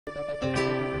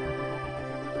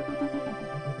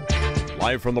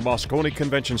Live from the Moscone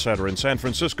Convention Center in San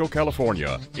Francisco,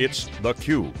 California, it's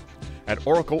theCUBE at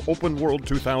Oracle OpenWorld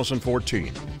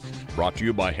 2014. Brought to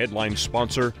you by headline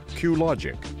sponsor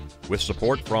QLogic, with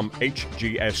support from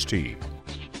HGST,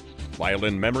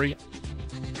 Violin Memory,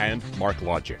 and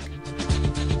MarkLogic.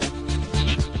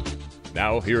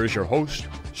 Now here is your host,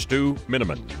 Stu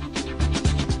Miniman.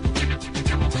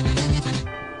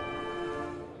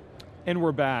 And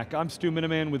we're back. I'm Stu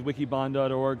Miniman with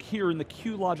wikibon.org here in the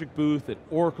QLogic booth at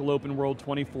Oracle OpenWorld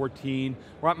 2014.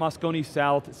 We're at Moscone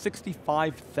South,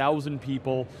 65,000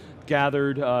 people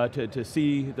gathered to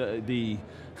see the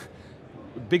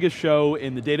biggest show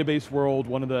in the database world,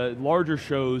 one of the larger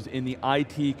shows in the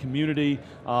IT community.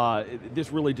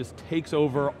 This really just takes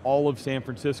over all of San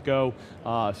Francisco.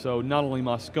 So not only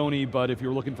Moscone, but if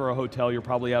you're looking for a hotel, you're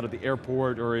probably out at the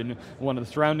airport or in one of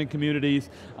the surrounding communities.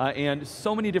 And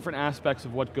so many different aspects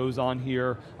of what goes on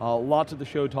here. Lots of the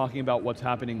show talking about what's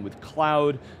happening with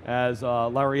cloud as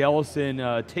Larry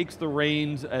Ellison takes the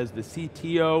reins as the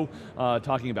CTO,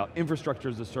 talking about infrastructure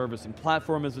as a service and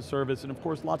platform as a service, and of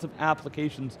course lots of applications,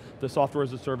 the software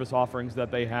as a service offerings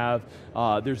that they have.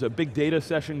 There's a big data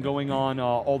session going on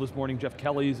all this morning. Jeff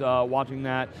Kelly's watching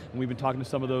that, and we've been talking to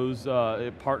some of those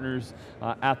partners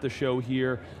at the show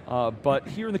here. But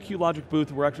here in the QLogic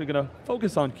booth, we're actually going to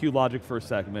focus on QLogic for a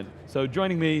segment. So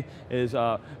joining me is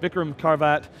Vikram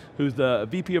Karvat, who's the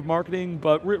VP of Marketing,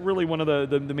 but really one of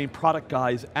the main product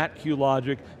guys at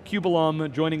QLogic. CUBE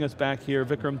alum joining us back here.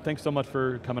 Vikram, thanks so much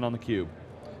for coming on theCUBE.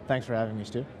 Thanks for having me,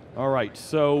 Stu. All right,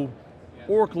 so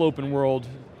Oracle OpenWorld,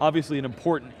 obviously an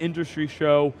important industry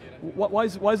show. Why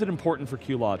is it important for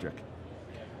QLogic?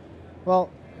 Well,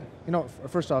 you know,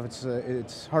 first off,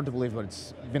 it's hard to believe, but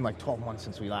it's been like 12 months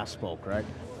since we last spoke, right?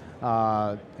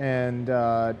 In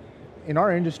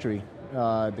our industry,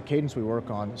 the cadence we work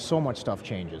on, so much stuff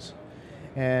changes.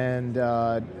 And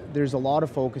there's a lot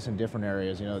of focus in different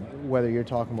areas, you know, whether you're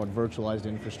talking about virtualized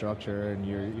infrastructure and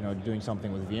you're doing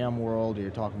something with VMworld, or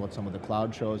you're talking about some of the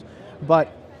cloud shows.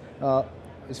 But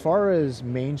as far as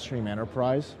mainstream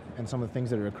enterprise and some of the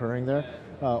things that are occurring there,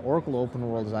 Oracle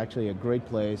OpenWorld is actually a great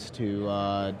place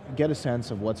to get a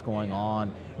sense of what's going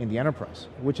on in the enterprise,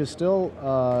 which is still,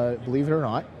 believe it or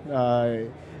not,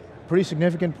 pretty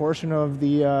significant portion of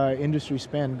the industry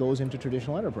spend goes into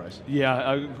traditional enterprise.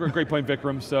 Yeah, great point,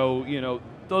 Vikram. So,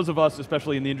 those of us,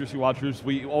 especially in the industry watchers,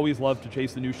 we always love to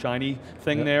chase the new shiny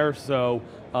thing there. So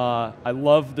I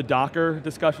love the Docker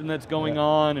discussion that's going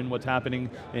on and what's happening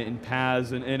in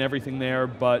PaaS and everything there,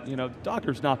 but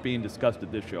Docker's not being discussed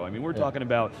at this show. I mean, we're talking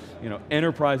about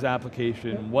enterprise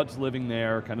application, what's living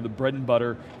there, kind of the bread and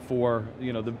butter for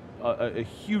a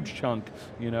huge chunk,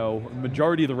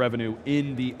 majority of the revenue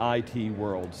in the IT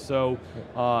world. So.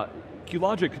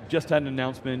 QLogic just had an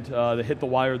announcement that hit the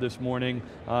wire this morning.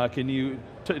 Can you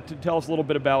tell us a little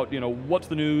bit about what's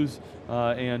the news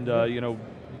and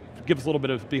give us a little bit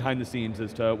of behind the scenes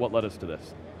as to what led us to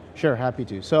this? Sure, happy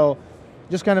to. So,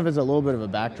 just kind of as a little bit of a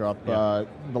backdrop, the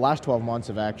last 12 months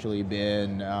have actually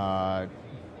been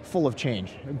full of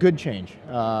change, good change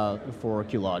for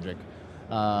QLogic.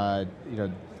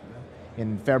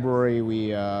 In February,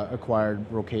 we acquired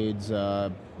Brocade's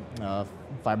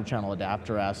fiber channel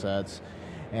adapter assets,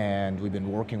 and we've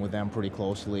been working with them pretty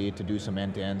closely to do some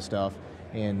end-to-end stuff.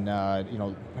 A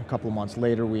couple of months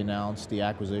later, we announced the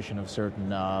acquisition of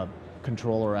certain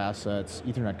controller assets,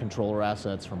 Ethernet controller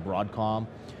assets from Broadcom,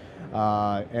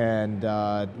 and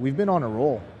we've been on a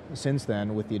roll since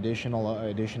then with the addition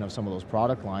of some of those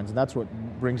product lines, and that's what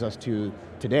brings us to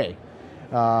today.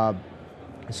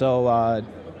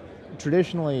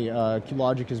 Traditionally,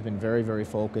 QLogic has been very, very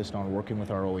focused on working with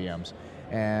our OEMs,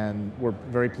 and we're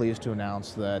very pleased to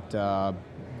announce that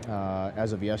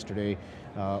as of yesterday,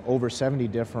 over 70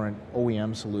 different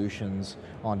OEM solutions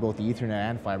on both the Ethernet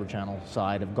and fiber channel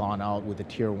side have gone out with the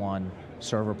Tier 1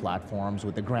 server platforms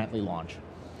with the Grantley launch.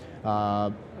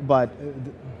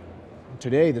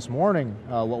 Today, this morning,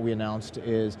 what we announced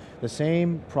is the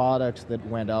same products that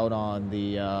went out on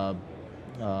the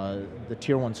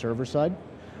Tier 1 server side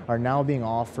are now being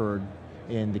offered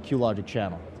in the QLogic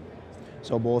channel.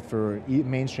 So both for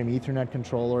mainstream Ethernet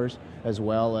controllers as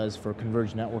well as for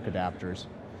converged network adapters.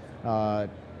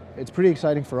 It's pretty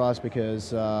exciting for us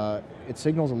because it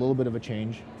signals a little bit of a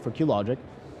change for QLogic.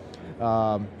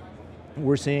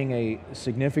 We're seeing a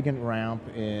significant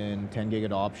ramp in 10 gig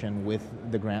adoption with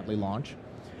the Grantley launch,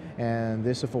 and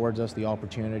this affords us the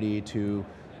opportunity to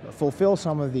fulfill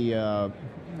some of the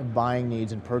buying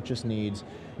needs and purchase needs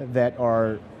that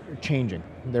are changing.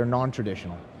 They're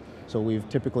non-traditional. So we've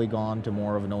typically gone to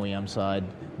more of an OEM side,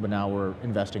 but now we're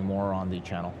investing more on the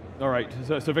channel. All right,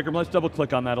 so Vikram, let's double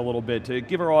click on that a little bit to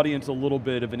give our audience a little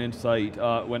bit of an insight.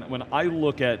 When I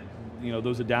look at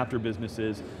those adapter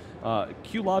businesses,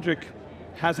 QLogic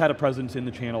has had a presence in the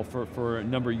channel for a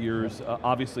number of years.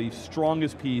 Obviously,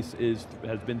 strongest piece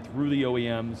has been through the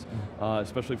OEMs,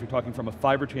 especially if you're talking from a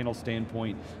fiber channel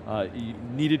standpoint. You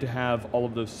needed to have all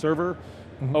of those server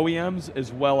OEMs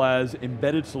as well as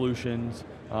embedded solutions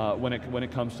when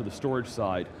it comes to the storage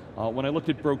side. When I looked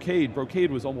at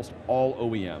Brocade was almost all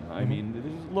OEM. I mean,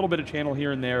 there's a little bit of channel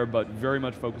here and there, but very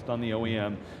much focused on the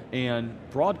OEM. And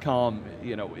Broadcom,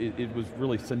 it was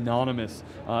really synonymous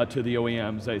to the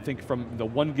OEMs. I think from the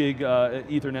 1 gig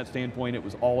Ethernet standpoint, it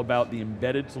was all about the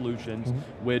embedded solutions,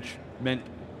 which meant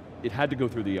it had to go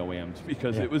through the OEMs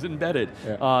because it was embedded.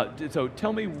 So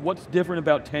tell me what's different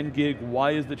about 10 gig,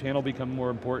 why has the channel become more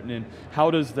important, and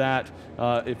how does that,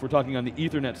 if we're talking on the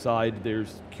Ethernet side,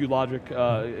 there's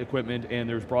QLogic equipment and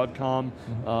there's Broadcom,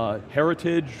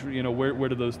 heritage, where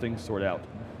do those things sort out?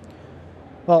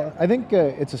 Well, I think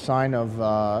it's a sign of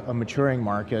a maturing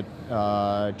market,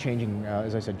 changing,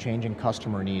 as I said, changing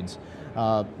customer needs.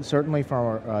 Certainly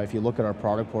from if you look at our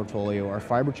product portfolio, our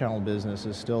fiber channel business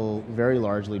is still very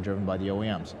largely driven by the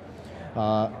OEMs.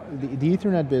 The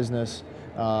Ethernet business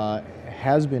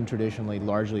has been traditionally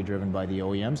largely driven by the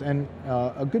OEMs, and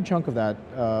a good chunk of that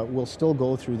will still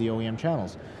go through the OEM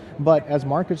channels. But as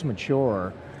markets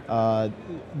mature,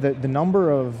 the number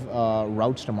of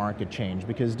routes to market change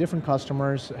because different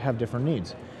customers have different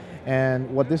needs. And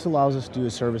what this allows us to do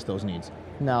is service those needs.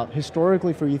 Now,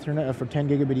 historically for Ethernet, for 10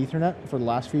 gigabit Ethernet for the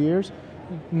last few years,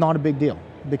 not a big deal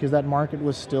because that market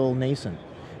was still nascent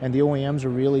and the OEMs are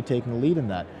really taking the lead in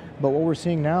that. But what we're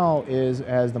seeing now is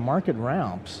as the market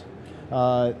ramps,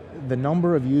 the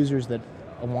number of users that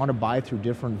want to buy through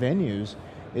different venues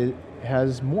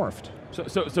has morphed. So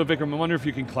Vikram, I wonder if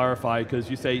you can clarify, because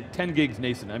you say 10 gig's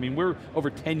nascent. I mean, we're over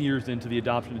 10 years into the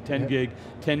adoption of 10 gig.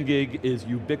 10 gig is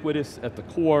ubiquitous at the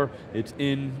core. It's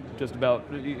in just about,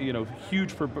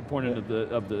 huge proponent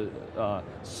of the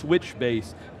switch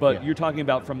base, but you're talking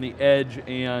about from the edge,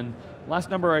 and last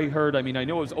number I heard, I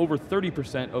know it was over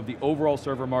 30% of the overall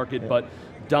server market, but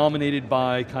dominated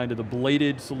by kind of the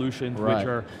bladed solutions, which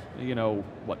are,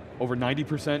 over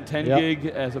 90% 10 gig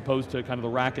as opposed to kind of the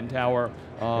rack and tower.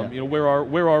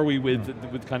 Where are we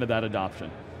with kind of that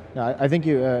adoption? No, I think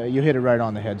you hit it right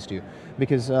on the head, Stu,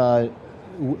 because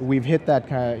we've hit that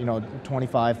kind of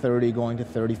 25, 30, going to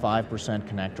 35%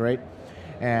 connect rate,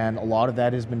 and a lot of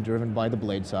that has been driven by the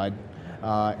blade side,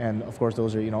 and of course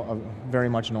those are very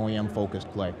much an OEM focused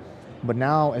play. But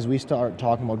now, as we start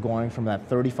talking about going from that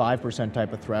 35%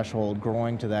 type of threshold,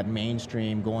 growing to that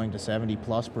mainstream, going to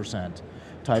 70+%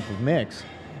 type of mix,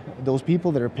 those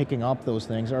people that are picking up those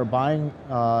things are buying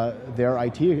their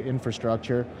IT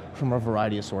infrastructure from a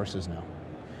variety of sources now.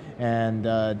 And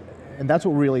that's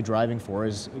what we're really driving for,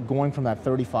 is going from that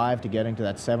 35 to getting to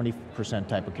that 70%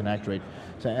 type of connect rate.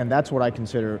 And that's what I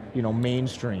consider,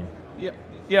 mainstream.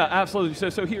 Yeah,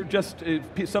 absolutely. So here,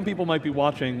 some people might be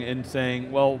watching and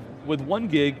saying, well, with 1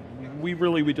 gig,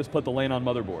 we just put the LAN on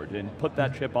motherboard and put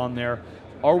that chip on there.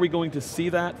 Are we going to see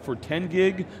that for 10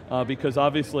 gig? Because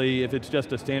obviously, if it's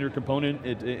just a standard component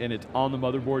and it's on the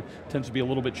motherboard, it tends to be a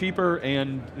little bit cheaper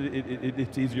and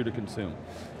it's easier to consume.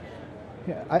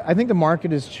 Yeah, I think the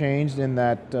market has changed in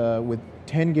that with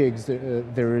 10 gigs,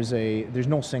 there's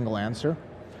no single answer.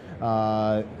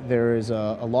 There is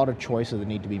a lot of choices that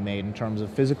need to be made in terms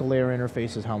of physical layer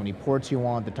interfaces, how many ports you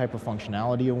want, the type of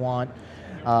functionality you want,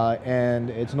 and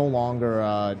it's no longer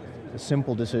a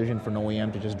simple decision for an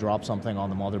OEM to just drop something on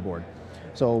the motherboard.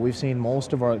 So we've seen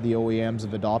most of the OEMs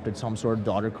have adopted some sort of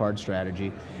daughter card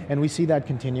strategy, and we see that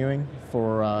continuing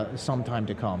for some time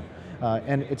to come.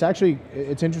 And it's interesting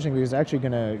because it's actually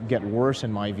going to get worse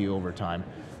in my view over time,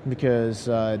 because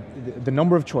the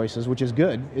number of choices, which is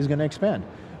good, is going to expand.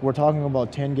 We're talking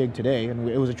about 10 gig today, and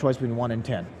it was a choice between 1 and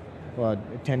 10.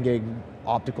 10 gig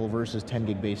optical versus 10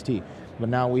 gig base T. But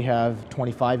now we have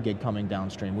 25 gig coming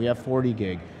downstream. We have 40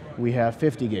 gig, we have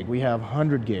 50 gig, we have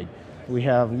 100 gig, we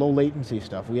have low latency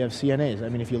stuff, we have CNAs. I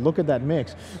mean, if you look at that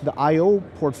mix, the I/O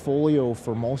portfolio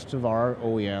for most of our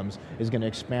OEMs is going to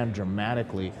expand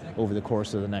dramatically over the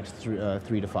course of the next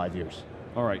 3 to 5 years.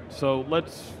 All right, so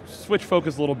let's switch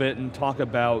focus a little bit and talk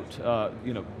about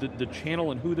the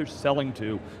channel and who they're selling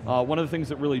to. One of the things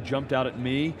that really jumped out at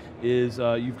me is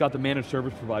you've got the managed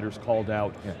service providers called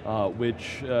out,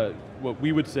 which what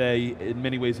we would say in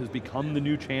many ways has become the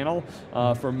new channel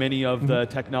for many of the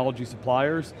technology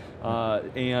suppliers,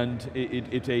 and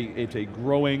it's a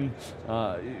growing,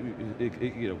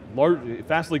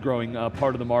 fastly growing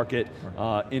part of the market,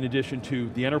 in addition to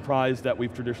the enterprise that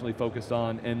we've traditionally focused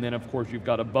on, and then of course you've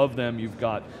got above them, you've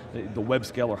got the web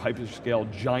scale or hyperscale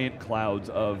giant clouds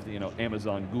of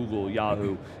Amazon, Google,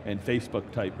 Yahoo, and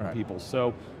Facebook type people.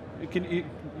 So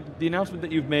the announcement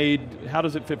that you've made, how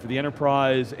does it fit for the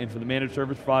enterprise and for the managed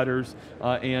service providers,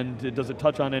 and does it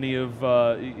touch on any of,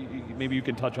 maybe you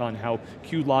can touch on how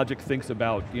QLogic thinks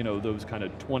about those kind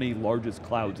of 20 largest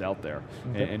clouds out there,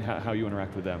 and how you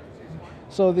interact with them.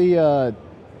 So the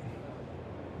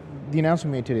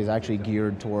announcement made today is actually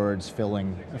geared towards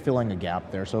filling a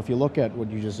gap there. So if you look at what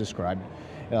you just described,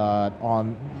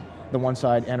 on the one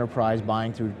side, enterprise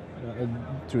buying through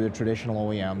the traditional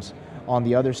OEMs. On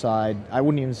the other side, I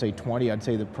wouldn't even say 20, I'd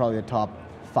say probably the top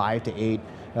 5 to 8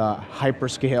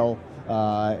 hyperscale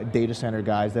data center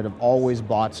guys that have always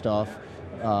bought stuff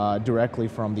directly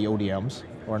from the ODMs,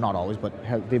 or not always, but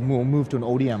they've moved to an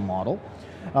ODM model.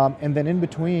 And then in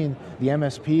between, the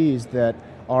MSPs that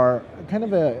are kind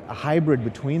of a hybrid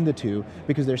between the two,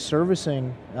 because they're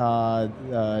servicing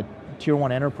tier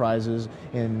 1 enterprises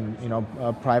in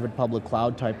private public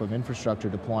cloud type of infrastructure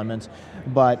deployments,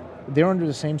 but they're under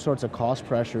the same sorts of cost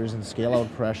pressures and scale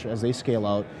out pressure as they scale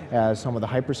out as some of the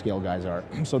hyperscale guys are.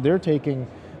 So they're taking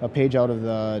a page out of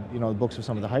the books of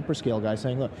some of the hyperscale guys,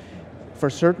 saying, look, for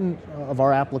certain of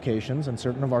our applications and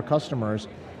certain of our customers,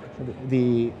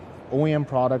 the OEM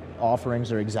product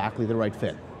offerings are exactly the right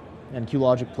fit. And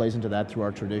QLogic plays into that through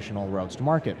our traditional routes to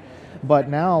market. But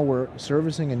now we're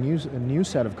servicing a new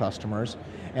set of customers,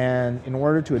 and in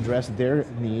order to address their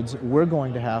needs, we're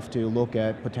going to have to look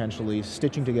at potentially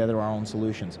stitching together our own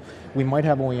solutions. We might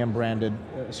have OEM branded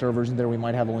servers in there, we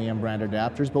might have OEM branded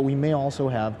adapters, but we may also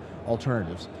have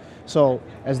alternatives. So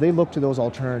as they look to those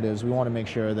alternatives, we want to make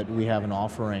sure that we have an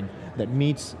offering that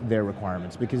meets their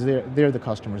requirements, because they're the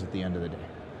customers at the end of the day.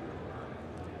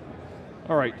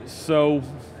 All right, so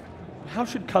how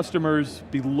should customers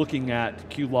be looking at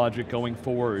QLogic going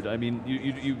forward? I mean,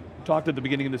 you talked at the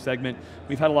beginning of the segment,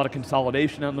 we've had a lot of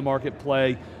consolidation out in the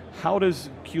marketplace. How does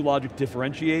QLogic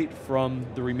differentiate from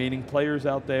the remaining players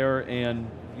out there, and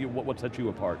what sets you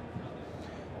apart?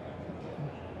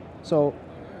 So,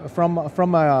 from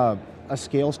a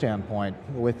scale standpoint,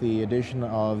 with the addition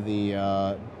of the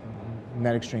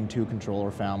NetExtreme 2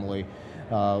 controller family,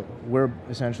 we're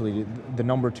essentially the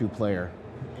number 2 player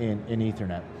in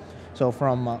Ethernet. So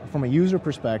from a user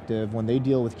perspective, when they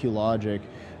deal with QLogic,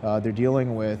 they're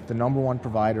dealing with the number 1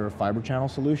 provider of fiber channel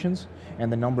solutions and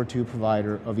the number 2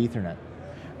 provider of Ethernet.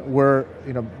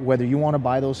 Whether you want to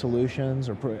buy those solutions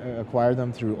or acquire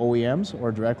them through OEMs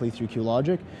or directly through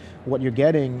QLogic, what you're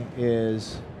getting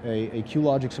is a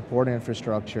QLogic support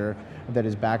infrastructure that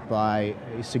is backed by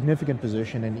a significant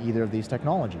position in either of these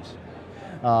technologies.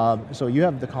 So you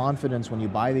have the confidence when you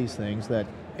buy these things that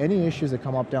any issues that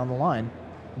come up down the line,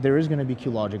 there is going to be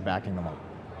QLogic backing them up.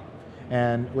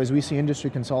 And as we see industry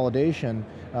consolidation,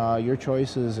 your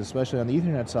choices, especially on the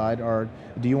Ethernet side, are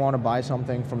do you want to buy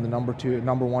something from the number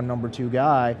 1, number 2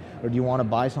 guy, or do you want to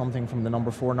buy something from the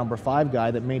number 4, number 5 guy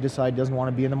that may decide doesn't want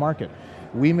to be in the market?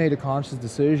 We made a conscious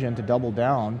decision to double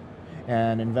down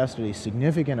and invested a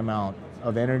significant amount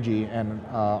of energy and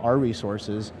our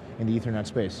resources in the Ethernet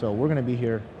space. So we're going to be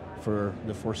here for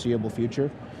the foreseeable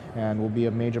future, and we'll be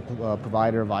a major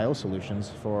provider of I/O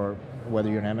solutions for whether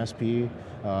you're an MSP,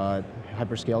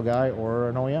 hyperscale guy, or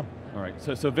an OEM. All right,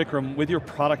 so Vikram, with your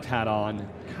product hat on,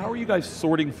 how are you guys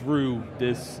sorting through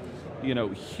this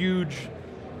huge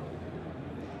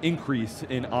increase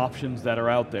in options that are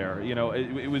out there?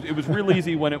 It was real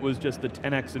easy when it was just the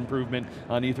 10x improvement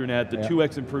on Ethernet, the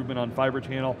 2x improvement on fiber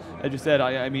channel. As you said,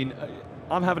 I mean,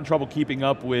 I'm having trouble keeping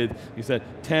up with, you said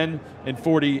 10 and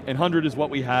 40 and 100 is what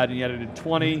we had, and you added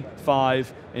 20,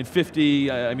 5, and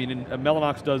 50. I mean,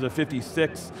 Mellanox does a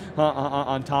 56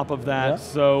 on top of that. Yeah.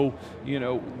 So,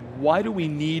 why do we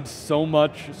need so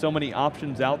many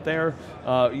options out there?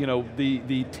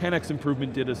 The 10x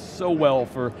improvement did us so well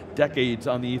for decades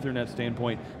on the Ethernet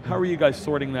standpoint. How are you guys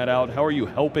sorting that out? How are you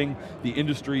helping the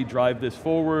industry drive this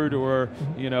forward, or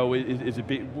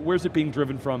where's it being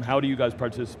driven from? How do you guys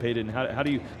participate in? How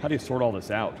do you sort all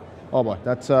this out? Oh boy,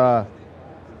 that's a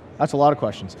lot of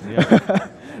questions. Yeah.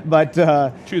 But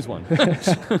choose one.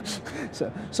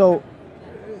 so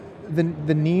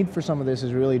the need for some of this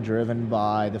is really driven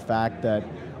by the fact that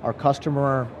our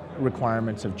customer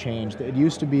requirements have changed. It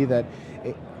used to be that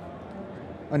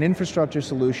an infrastructure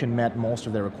solution met most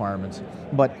of their requirements,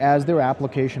 but as their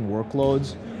application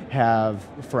workloads have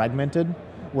fragmented,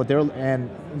 and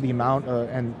the amount,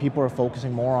 and people are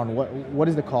focusing more on what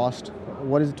is the cost,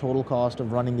 what is the total cost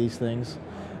of running these things,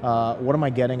 what am I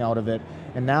getting out of it,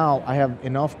 and now I have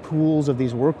enough pools of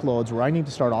these workloads where I need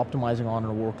to start optimizing on a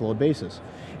workload basis.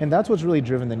 And that's what's really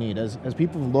driven the need. As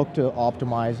people look to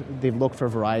optimize, they've looked for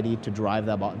variety to drive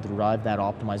that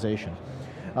optimization.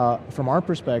 From our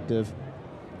perspective,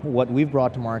 what we've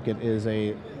brought to market is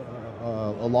a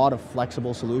lot of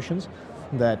flexible solutions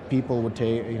that people would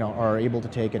take, are able to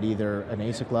take at either an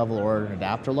ASIC level or an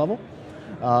adapter level.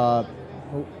 Kind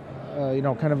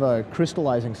of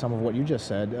crystallizing some of what you just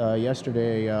said.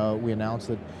 Yesterday, we announced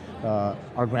that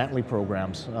our Grantley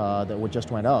programs that just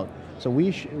went out. So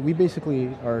we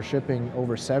basically are shipping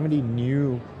over 70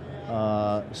 new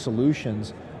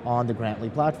solutions on the Grantley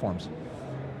platforms.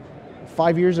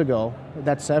 5 years ago,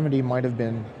 that 70 might have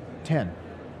been 10.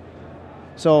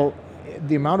 So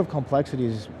the amount of complexity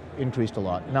has increased a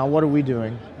lot. Now what are we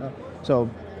doing? So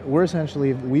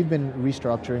we've been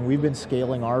restructuring, we've been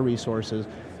scaling our resources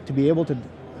to be able to,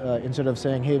 instead of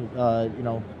saying, hey,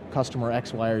 customer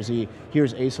X, Y, or Z,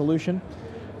 here's a solution,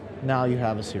 now you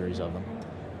have a series of them.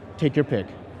 Take your pick.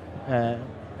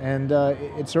 And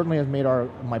it certainly has made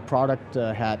my product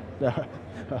hat a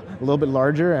little bit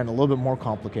larger and a little bit more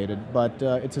complicated, but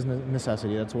it's a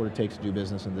necessity. That's what it takes to do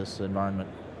business in this environment.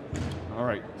 All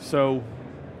right, so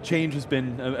change has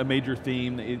been a major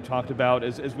theme that you talked about.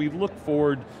 As we look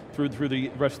forward through the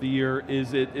rest of the year,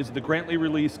 is the Grantley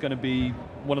release going to be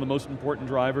one of the most important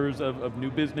drivers of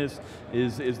new business?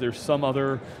 Is there some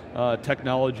other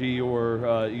technology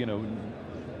or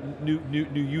new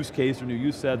use case or new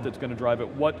use set that's going to drive it?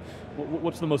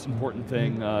 What's the most important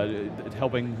thing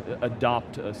helping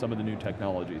adopt some of the new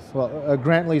technologies? Well,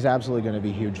 Grantley is absolutely going to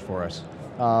be huge for us.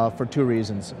 For two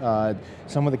reasons.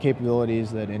 Some of the capabilities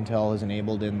that Intel has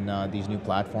enabled in these new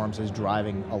platforms is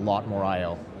driving a lot more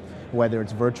I/O, whether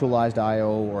it's virtualized I/O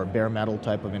or bare metal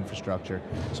type of infrastructure.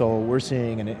 So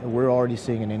we're already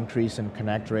seeing an increase in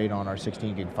connect rate on our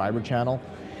 16 gig fiber channel,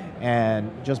 and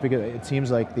just because it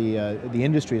seems like the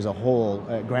industry as a whole,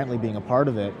 Grantley being a part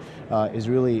of it, is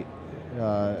really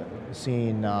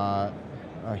seeing a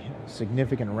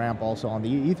significant ramp also on the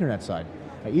Ethernet side.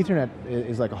 Ethernet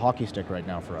is like a hockey stick right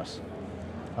now for us.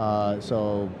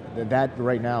 So that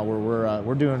right now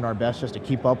we're doing our best just to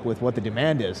keep up with what the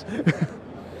demand is.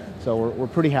 So we're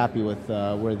pretty happy with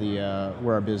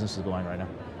where our business is going right now.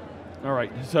 All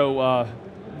right. So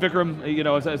Vikram,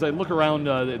 as I look around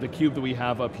the cube that we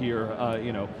have up here,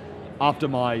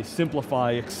 optimize,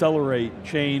 simplify, accelerate,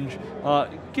 change.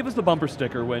 Give us the bumper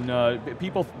sticker when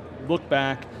people look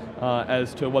back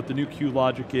as to what the new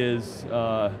QLogic is.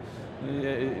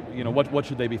 What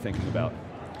should they be thinking about?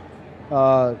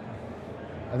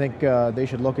 I think they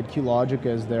should look at QLogic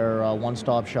as their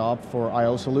one-stop shop for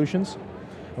I/O solutions,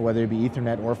 whether it be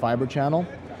Ethernet or fiber channel.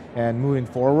 And moving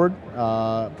forward,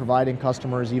 providing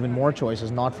customers even more choices,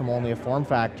 not from only a form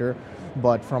factor,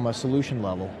 but from a solution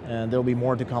level. And there'll be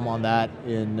more to come on that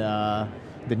in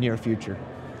the near future.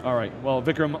 All right, well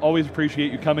Vikram, always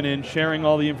appreciate you coming in, sharing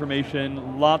all the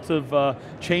information, lots of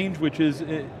change, which is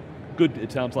good,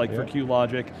 it sounds like, for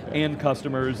QLogic and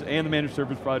customers and the managed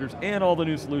service providers and all the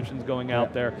new solutions going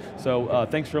out there. So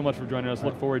thanks very much for joining us.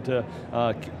 Look forward to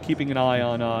keeping an eye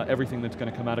on everything that's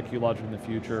going to come out of QLogic in the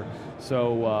future.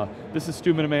 So this is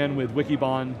Stu Miniman with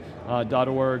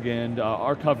wikibon.org, and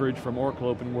our coverage from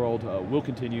Oracle OpenWorld will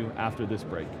continue after this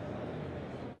break.